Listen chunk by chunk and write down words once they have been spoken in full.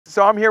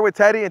so I'm here with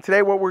Teddy, and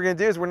today what we're gonna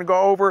do is we're gonna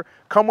go over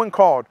come when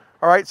called.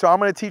 All right, so I'm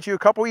gonna teach you a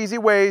couple easy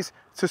ways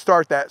to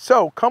start that.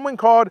 So come when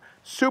called,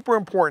 super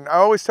important. I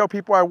always tell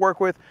people I work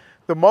with,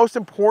 the most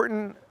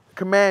important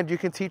command you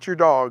can teach your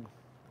dog,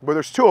 well,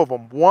 there's two of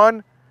them.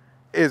 One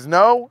is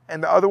no,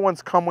 and the other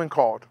one's come when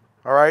called.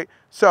 All right,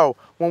 so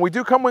when we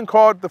do come when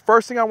called, the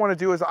first thing I wanna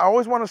do is I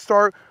always wanna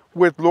start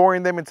with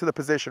luring them into the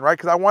position, right?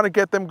 Because I wanna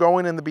get them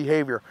going in the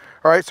behavior.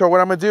 All right, so what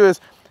I'm gonna do is,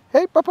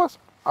 hey, papas,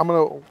 I'm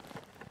gonna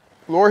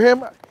lure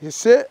him, you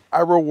sit,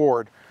 I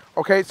reward.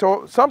 Okay,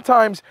 so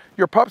sometimes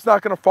your pup's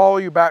not gonna follow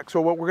you back. So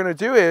what we're gonna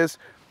do is,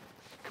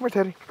 come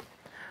here, Teddy.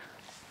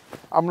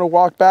 I'm gonna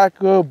walk back,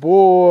 good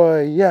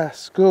boy,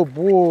 yes, good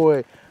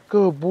boy,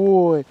 good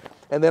boy.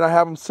 And then I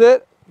have him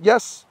sit,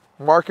 yes,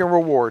 mark and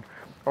reward,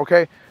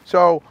 okay?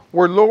 So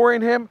we're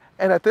luring him,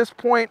 and at this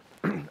point,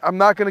 I'm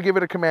not gonna give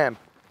it a command,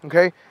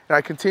 okay? And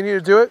I continue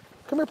to do it.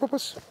 Come here,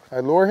 papas. I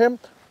lure him,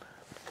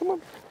 come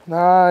on,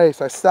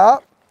 nice. I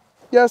stop,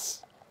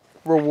 yes,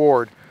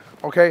 reward,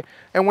 okay?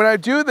 And when I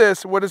do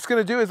this, what it's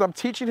gonna do is I'm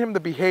teaching him the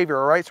behavior,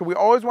 all right? So we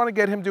always wanna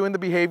get him doing the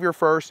behavior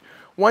first.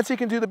 Once he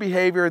can do the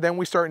behavior, then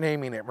we start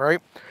naming him,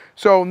 right?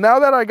 So now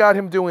that I got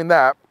him doing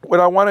that, what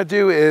I wanna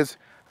do is,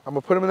 I'm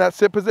gonna put him in that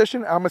sit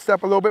position, I'm gonna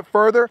step a little bit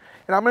further,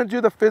 and I'm gonna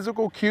do the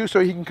physical cue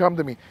so he can come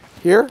to me.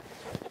 Here,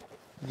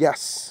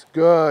 yes,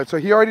 good. So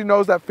he already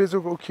knows that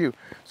physical cue.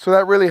 So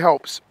that really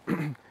helps.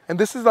 And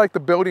this is like the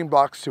building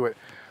blocks to it,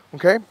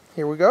 okay?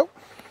 Here we go.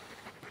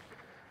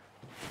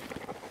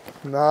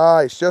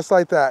 Nice, just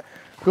like that.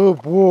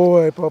 Good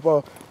boy,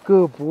 Papa.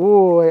 Good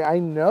boy. I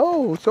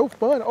know, so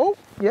fun. Oh,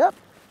 yep.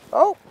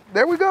 Oh,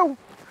 there we go.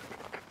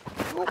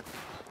 Oh.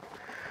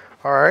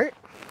 All right,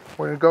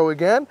 we're gonna go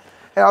again.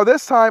 Now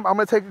this time, I'm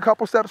gonna take a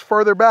couple steps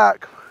further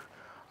back.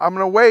 I'm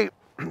gonna wait,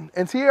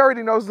 and he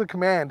already knows the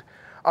command.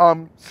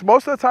 So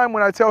most of the time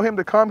when I tell him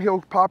to come,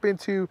 he'll pop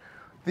into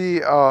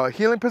the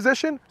healing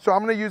position. So I'm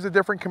gonna use a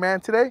different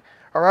command today,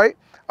 all right?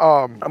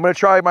 I'm gonna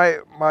try my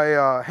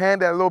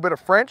hand at a little bit of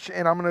French,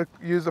 and I'm gonna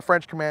use the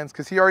French commands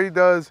because he already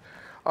does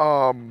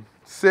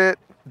sit,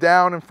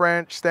 down in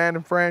French, stand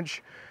in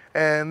French,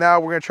 and now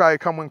we're gonna try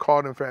come when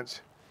called in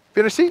French.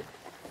 Finish seat?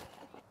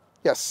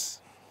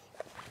 Yes,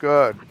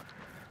 good.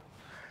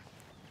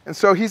 And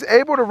so he's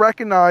able to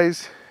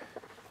recognize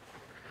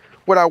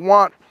what I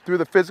want through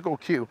the physical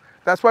cue.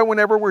 That's why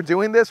whenever we're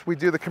doing this, we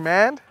do the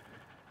command,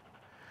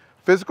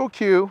 physical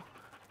cue,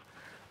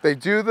 they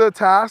do the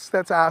task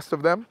that's asked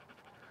of them,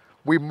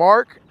 we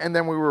mark, and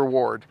then we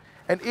reward.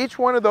 And each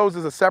one of those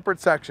is a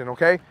separate section,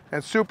 okay?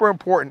 And super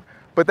important.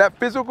 But that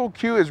physical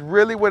cue is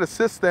really what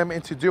assists them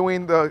into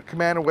doing the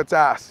command of what's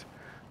asked.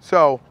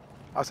 So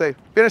I'll say,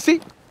 finish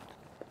seat.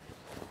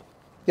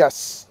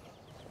 Yes.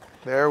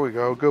 There we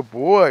go, good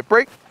boy.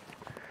 Break.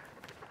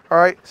 All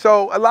right,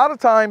 so a lot of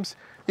times,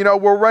 you know,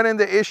 we'll run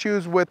into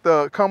issues with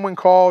the come when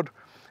called,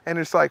 and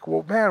it's like,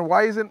 well, man,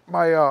 why isn't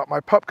my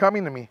my pup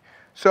coming to me?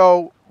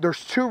 So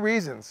there's two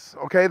reasons,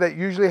 okay, that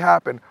usually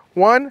happen.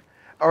 One,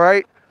 all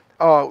right,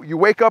 you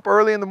wake up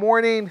early in the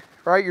morning,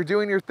 right? You're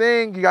doing your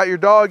thing, you got your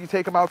dog, you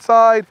take him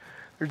outside,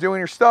 you're doing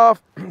your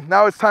stuff.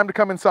 Now it's time to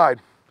come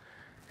inside,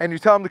 and you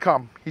tell him to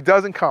come. He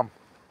doesn't come,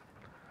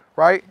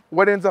 right?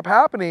 What ends up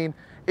happening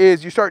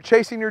is you start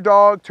chasing your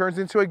dog, turns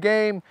into a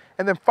game,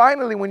 and then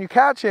finally when you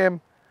catch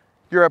him,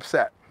 you're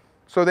upset.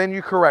 So then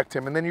you correct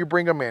him and then you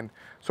bring him in.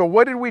 So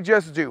what did we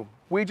just do?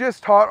 We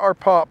just taught our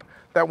pup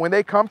that when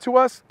they come to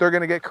us, they're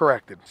gonna get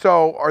corrected.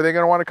 So are they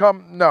gonna wanna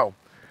come? No.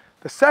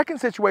 The second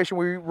situation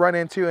we run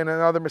into, and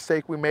another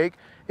mistake we make,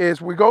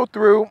 is we go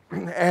through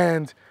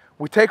and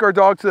we take our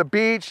dog to the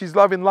beach, he's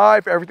loving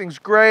life, everything's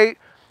great,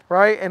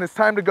 right? And it's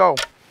time to go.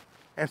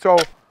 And so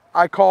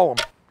I call him.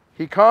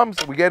 He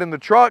comes, we get in the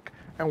truck,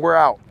 and we're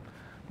out.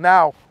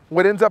 Now,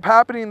 what ends up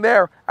happening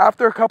there,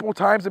 after a couple of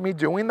times of me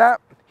doing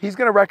that, he's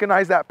gonna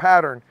recognize that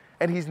pattern,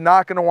 and he's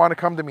not gonna wanna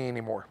come to me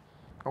anymore,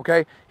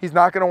 okay? He's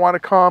not gonna wanna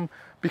come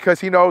because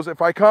he knows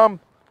if I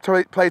come,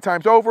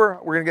 playtime's over,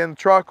 we're gonna get in the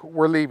truck,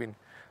 we're leaving.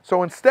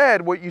 So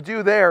instead, what you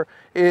do there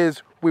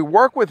is we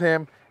work with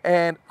him,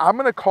 and I'm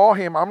gonna call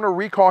him, I'm gonna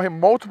recall him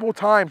multiple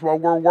times while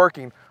we're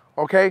working,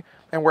 okay?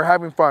 And we're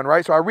having fun,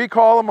 right? So I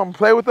recall him, I'm gonna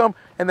play with him,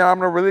 and then I'm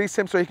gonna release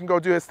him so he can go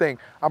do his thing.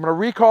 I'm gonna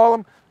recall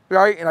him,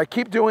 right? And I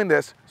keep doing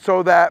this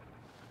so that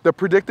the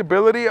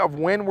predictability of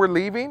when we're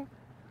leaving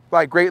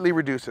like greatly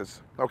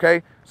reduces,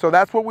 okay? So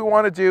that's what we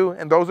wanna do,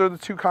 and those are the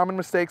two common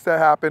mistakes that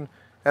happen.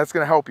 That's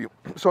gonna help you.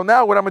 So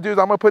now what I'm gonna do is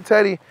I'm gonna put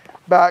Teddy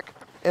back,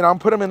 and I'm gonna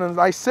put him in a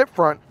nice sit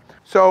front.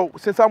 So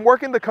since I'm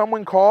working the come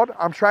when called,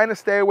 I'm trying to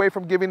stay away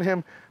from giving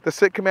him the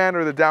sit command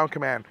or the down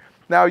command.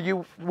 Now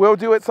you will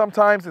do it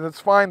sometimes, and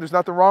it's fine, there's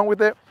nothing wrong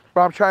with it,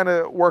 but I'm trying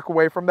to work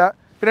away from that.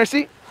 Finish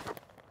seat?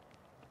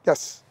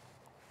 Yes.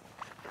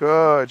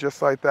 Good,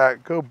 just like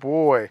that, good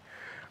boy.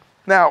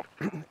 Now,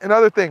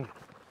 another thing,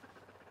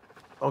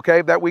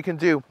 okay, that we can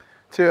do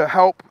to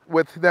help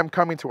with them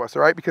coming to us,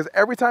 all right? Because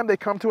every time they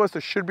come to us,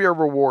 there should be a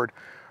reward,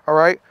 all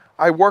right?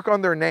 I work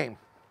on their name,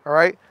 all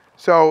right?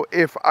 So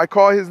if I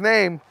call his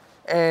name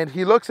and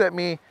he looks at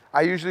me,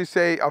 I usually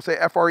say, I'll say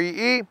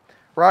F-R-E-E,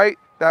 right?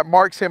 that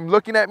marks him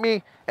looking at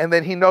me, and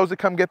then he knows to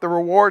come get the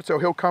reward, so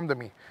he'll come to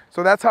me.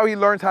 So that's how he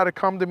learns how to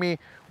come to me,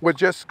 with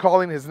just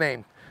calling his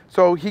name.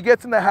 So he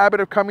gets in the habit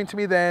of coming to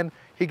me then.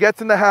 He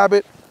gets in the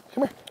habit,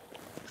 come here.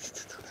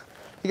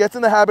 He gets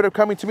in the habit of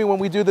coming to me when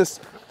we do this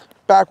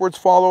backwards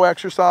follow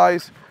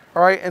exercise,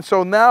 all right? And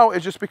so now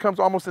it just becomes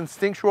almost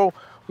instinctual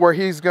where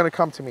he's gonna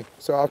come to me.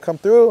 So I'll come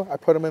through, I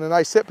put him in a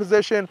nice sit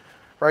position,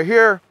 right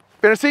here,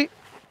 finish seat.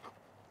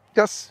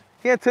 Yes,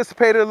 he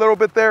anticipated a little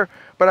bit there,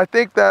 but I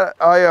think that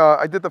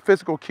I did the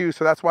physical cue,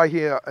 so that's why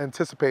he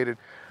anticipated.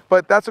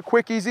 But that's a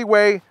quick, easy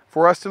way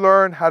for us to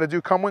learn how to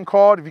do come when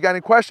called. If you got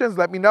any questions,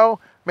 let me know.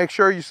 Make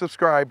sure you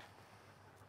subscribe.